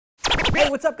Hey,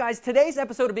 what's up, guys? Today's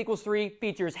episode of Equals 3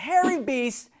 features hairy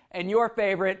beasts and your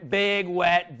favorite big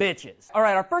wet bitches. All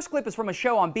right, our first clip is from a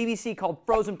show on BBC called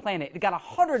Frozen Planet. It got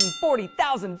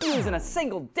 140,000 views in a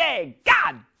single day.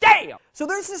 God damn! So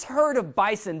there's this herd of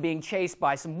bison being chased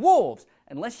by some wolves,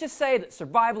 and let's just say that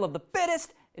survival of the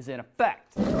fittest is in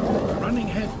effect. Running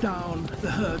head down,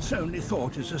 the herd's only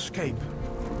thought is escape.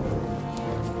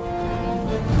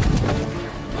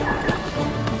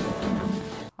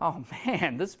 Oh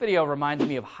man, this video reminds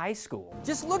me of high school.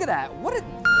 Just look at that, what a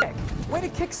dick. Way to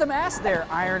kick some ass there,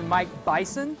 Iron Mike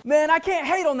Bison. Man, I can't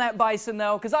hate on that bison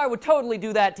though, because I would totally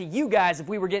do that to you guys if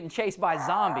we were getting chased by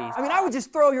zombies. I mean, I would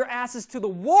just throw your asses to the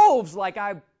wolves like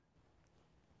I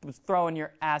was throwing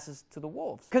your asses to the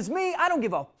wolves. Because me, I don't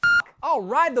give a f***. I'll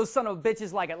ride those son of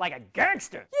bitches like a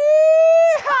gangster.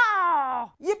 Yeehaw!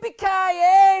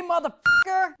 Yippee-ki-yay,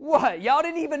 motherfucker! What, y'all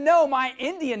didn't even know my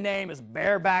Indian name is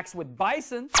Barebacks with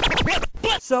Bison?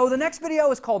 So the next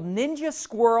video is called Ninja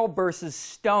Squirrel versus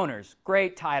Stoners.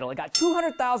 Great title. It got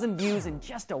 200,000 views in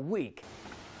just a week.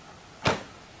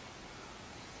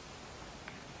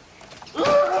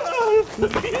 What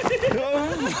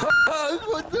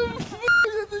the fuck?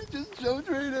 They just jumped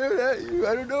right out at you.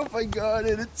 I don't know if I got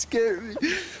it. It scared me.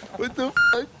 What the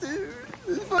fuck, dude?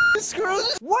 This fucking squirrel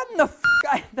just... What in the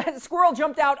fuck? That squirrel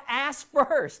jumped out ass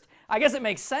first. I guess it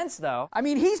makes sense, though. I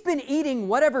mean, he's been eating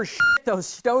whatever shit those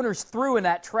stoners threw in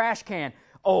that trash can.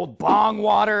 Old bong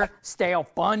water, stale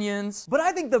Funyuns. But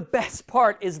I think the best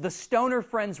part is the stoner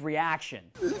friend's reaction.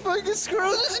 This fucking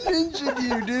squirrel just ninja'd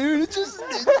you, dude. It just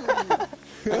ninja'd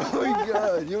you. Oh my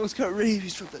god, you almost got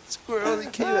rabies from that squirrel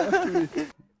that came after me.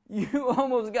 You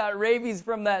almost got rabies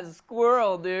from that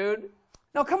squirrel, dude.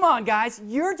 Now, come on, guys.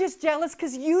 You're just jealous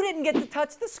because you didn't get to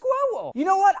touch the squirrel. You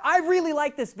know what? I really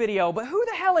like this video, but who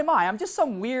the hell am I? I'm just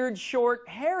some weird, short,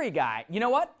 hairy guy. You know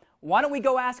what? Why don't we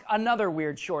go ask another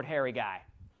weird, short, hairy guy?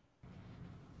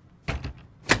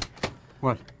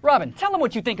 What? Robin, tell him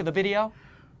what you think of the video.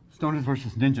 Stoners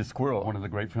versus Ninja Squirrel, one of the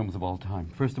great films of all time.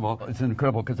 First of all, it's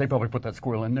incredible because they probably put that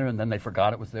squirrel in there and then they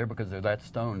forgot it was there because they're that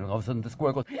stoned. And all of a sudden the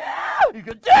squirrel goes, yeah! You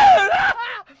go, dude!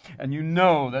 Ah! And you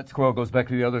know that squirrel goes back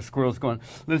to the other squirrels going,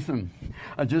 listen,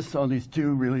 I just saw these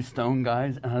two really stoned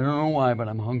guys and I don't know why, but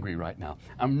I'm hungry right now.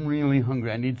 I'm really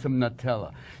hungry. I need some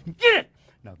Nutella. Get it!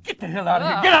 Now get the hell out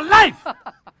of here. Get a life!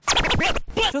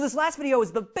 So this last video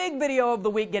is the big video of the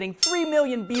week, getting 3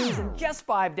 million views in just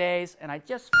 5 days, and I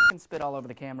just fucking spit all over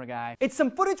the camera guy. It's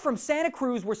some footage from Santa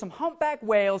Cruz where some humpback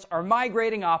whales are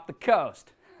migrating off the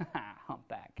coast.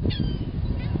 Humpback.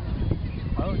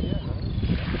 Oh, yeah.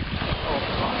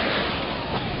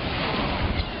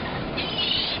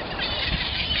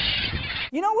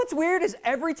 You know what's weird is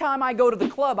every time I go to the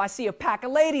club, I see a pack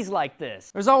of ladies like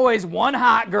this. There's always one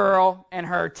hot girl and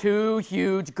her 2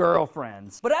 huge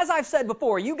girlfriends. But as I've said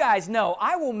before, you guys know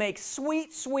I will make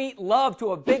sweet, sweet love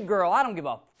to a big girl. I don't give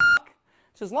a fuck.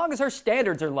 Just as long as her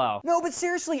standards are low. No, but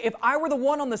seriously, if I were the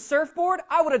one on the surfboard,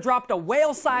 I would have dropped a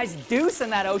whale-sized deuce in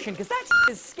that ocean because that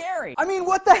shit is scary. I mean,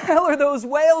 what the hell are those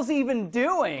whales even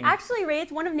doing? Actually, Ray,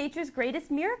 it's one of nature's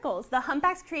greatest miracles. The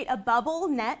humpbacks create a bubble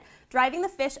net, driving the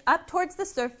fish up towards the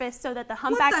surface so that the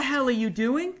humpbacks... What the hell are you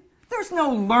doing? There's no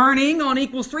learning on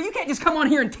Equals 3. You can't just come on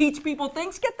here and teach people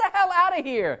things. Get the hell out of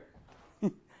here.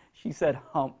 She said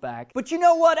humpback. But you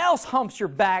know what else humps your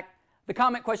back? The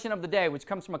comment question of the day, which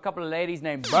comes from a couple of ladies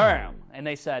named Bam, and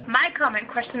they said, my comment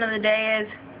question of the day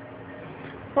is,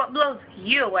 what blows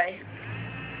you away?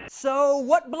 So,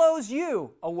 what blows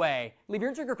you away? Leave your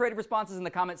interesting or creative responses in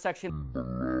the comment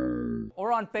section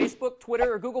or on Facebook,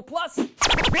 Twitter, or Google+.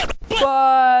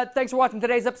 But thanks for watching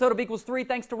today's episode of Equals 3.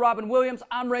 Thanks to Robin Williams.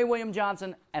 I'm Ray William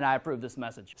Johnson, and I approve this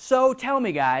message. So tell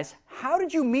me, guys, how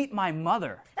did you meet my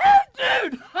mother?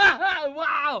 Dude!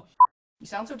 Wow! You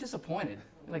sound so disappointed.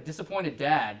 You're like disappointed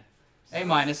dad. A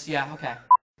minus, yeah, okay.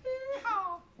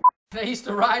 They used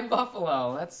to ride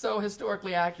buffalo. That's so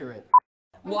historically accurate.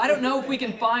 Well, I don't know if we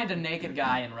can find a naked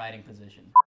guy in riding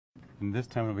position. And this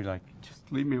time it'll be like,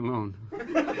 just leave me alone.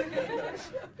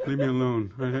 Leave me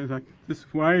alone. Like,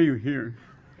 why are you here?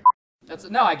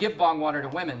 No, I give bong water to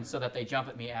women so that they jump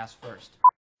at me ass first.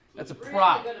 That's a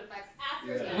prop.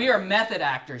 We are method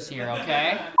actors here,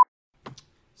 okay?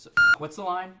 So, what's the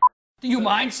line? Do you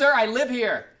mind, sir? I live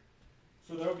here.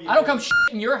 I don't come shit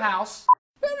in your house.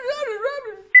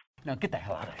 Now get the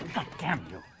hell out of here. God damn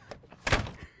you.